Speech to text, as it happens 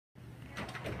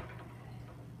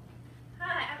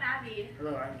Abby.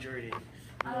 Hello, I'm Jordan.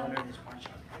 I'm the owner of this pawn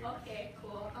shop. Okay,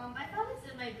 cool. I found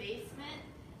this in my basement,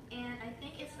 and I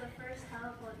think it's the first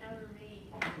telephone ever made.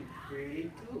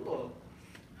 Pretty cool.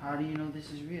 How do you know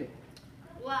this is real?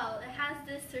 Well, it has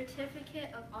this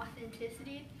certificate of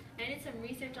authenticity. I did some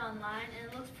research online,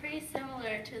 and it looks pretty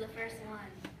similar to the first one.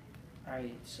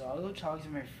 Alright, so I'll go talk to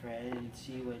my friend and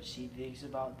see what she thinks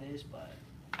about this, but...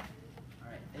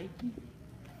 Alright, thank you.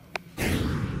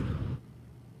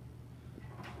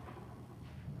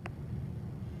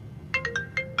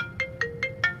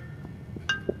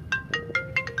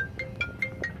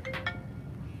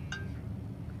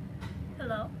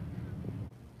 Hello?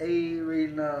 Hey,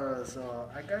 Reina, so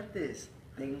I got this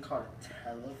thing called a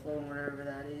telephone, whatever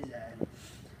that is, and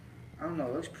I don't know,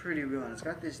 it looks pretty real, and it's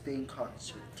got this thing called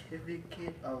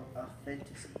Certificate of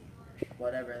Authenticity,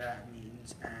 whatever that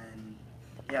means, and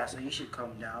yeah, so you should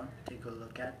come down, take a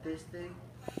look at this thing.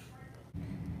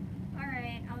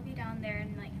 Alright, I'll be down there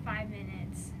in like 5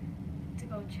 minutes to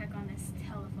go check on this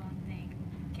telephone thing.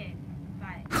 Okay,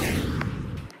 bye.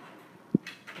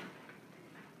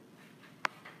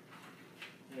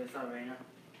 Hey, what's up, Reina?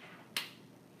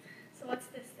 So what's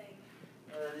this thing?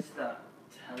 This is the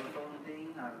telephone thing.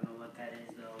 I don't know what that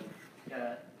is, though. You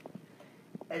gotta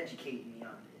educate me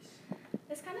on this.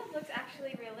 This kind of looks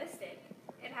actually realistic.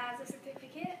 It has a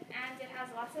certificate, and it has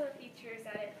lots of the features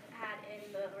that it had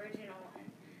in the original one.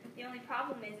 The only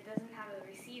problem is it doesn't have a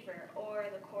receiver or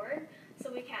the cord,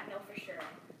 so we can't know for sure.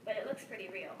 But it looks pretty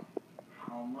real.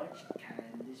 How much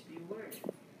can this be worth?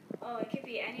 Oh, it could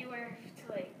be anywhere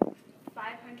to like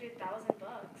 500,000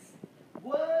 bucks.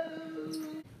 Whoa!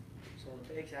 So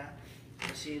thanks, huh?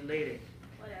 I'll see you later.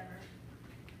 Whatever.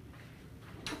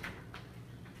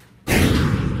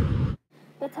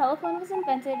 The telephone was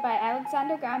invented by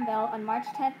Alexander Graham Bell on March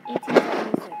 10,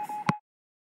 1876.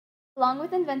 Along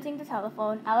with inventing the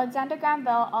telephone, Alexander Graham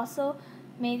Bell also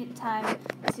made time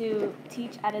to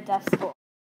teach at a deaf school.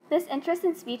 This interest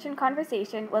in speech and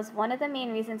conversation was one of the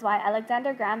main reasons why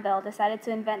Alexander Graham Bell decided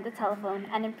to invent the telephone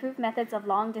and improve methods of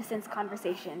long-distance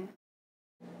conversation.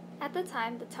 At the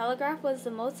time, the telegraph was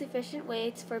the most efficient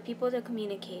way for people to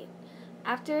communicate.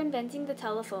 After inventing the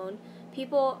telephone,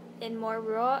 people in more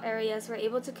rural areas were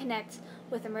able to connect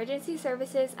with emergency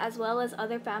services as well as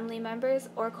other family members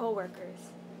or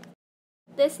co-workers.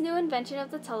 This new invention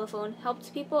of the telephone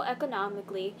helped people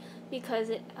economically because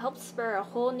it helped spur a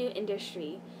whole new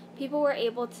industry. People were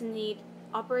able to need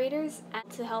operators and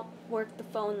to help work the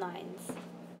phone lines.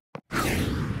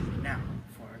 Now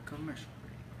for a commercial.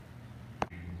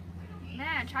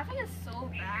 Man, traffic is so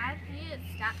bad. I need to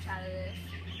Snapchat of this.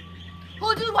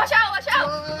 Oh, dude, watch out, watch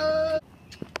out!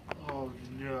 Oh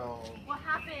no. What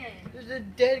happened? There's a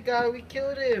dead guy, we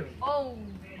killed him. Oh,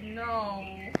 no.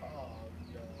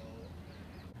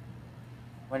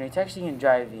 When you're texting and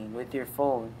driving with your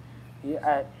phone, you're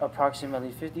at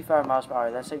approximately 55 miles per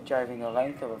hour. That's like driving the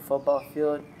length of a football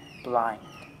field blind.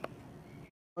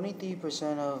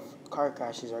 23% of car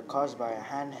crashes are caused by a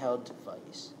handheld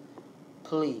device.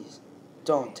 Please,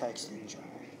 don't text and drive.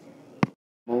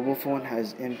 Mobile phone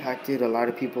has impacted a lot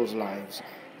of people's lives.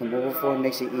 The mobile phone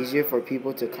makes it easier for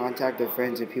people to contact their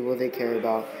friends and people they care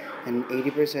about, and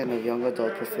 80% of young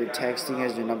adults prefer texting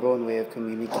as their number one way of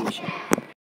communication.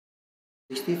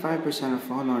 65% of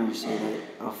phone owners say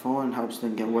that a phone helps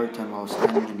them get work done while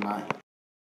standing in line.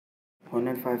 1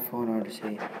 in 5 phone owners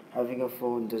say having a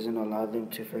phone doesn't allow them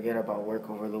to forget about work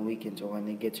over the weekends or when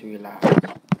they get to relax.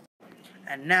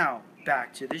 And now,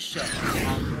 back to the show.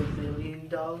 $500 million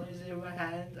in my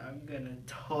hands, I'm gonna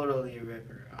totally rip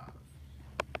her off.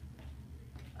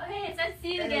 Okay, it's nice to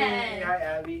see you Hey, again. hi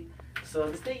Abby. So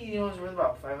this thing is worth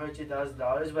about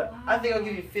 $500,000, but I think I'll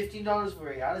give you $15 for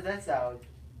it. How does that sound?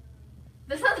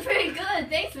 That sounds pretty good.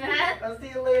 Thanks, man. I'll see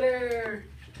you later.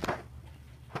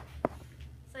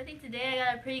 So I think today I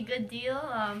got a pretty good deal.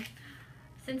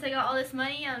 Since I got all this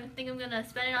money, I think I'm going to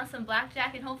spend it on some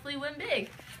blackjack and hopefully win big.